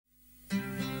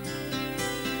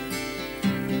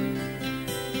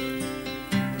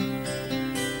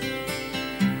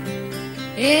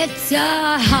It's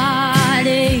a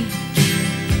heartache,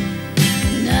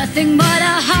 nothing but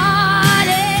a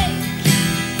heartache.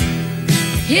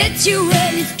 Hits you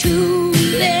when it's too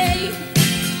late,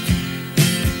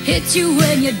 hits you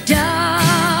when you're down.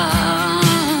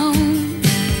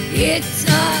 It's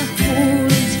a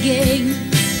fool's game,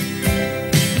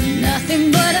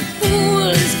 nothing but a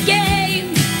fool's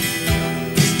game.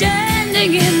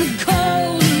 Standing in the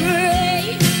cold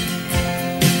rain,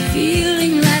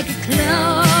 feeling like a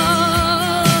clown.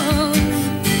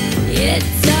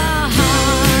 It's a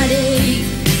heartache,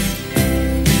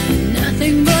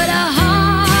 nothing but a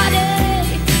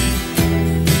heartache.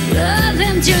 Love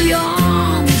him till your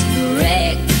arms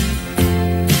break,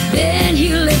 then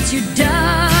he lets you down.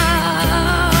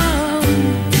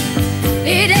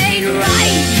 It ain't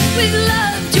right with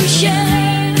love to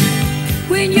share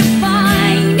when you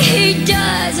find he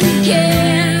doesn't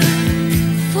care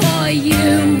for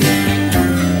you.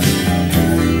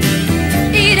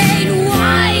 It ain't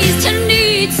wise to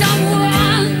need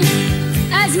someone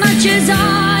as much as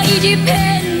I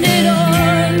depended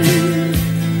on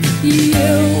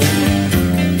you.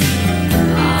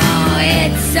 Oh,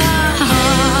 it's a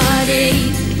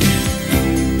heartache,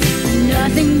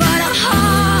 nothing but a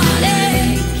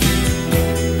heartache.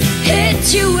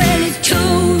 Hits you when it's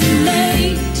too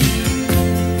late,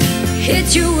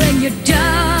 hits you when you're down.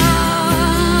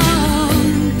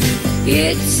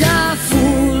 It's a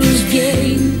fool's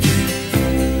game,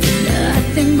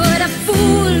 nothing but a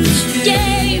fool's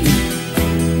game.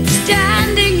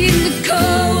 Standing in the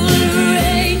cold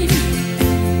rain,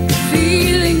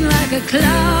 feeling like a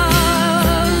clown.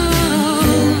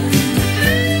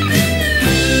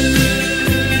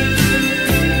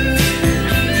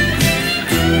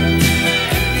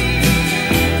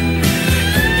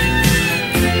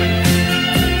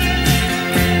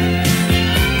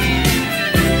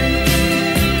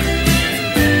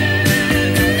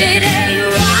 It ain't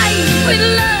right with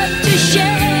love to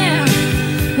share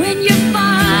when you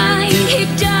find he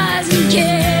doesn't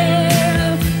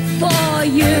care for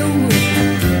you.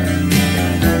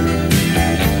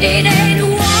 It ain't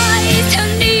wise to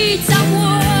need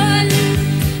someone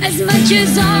as much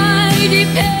as I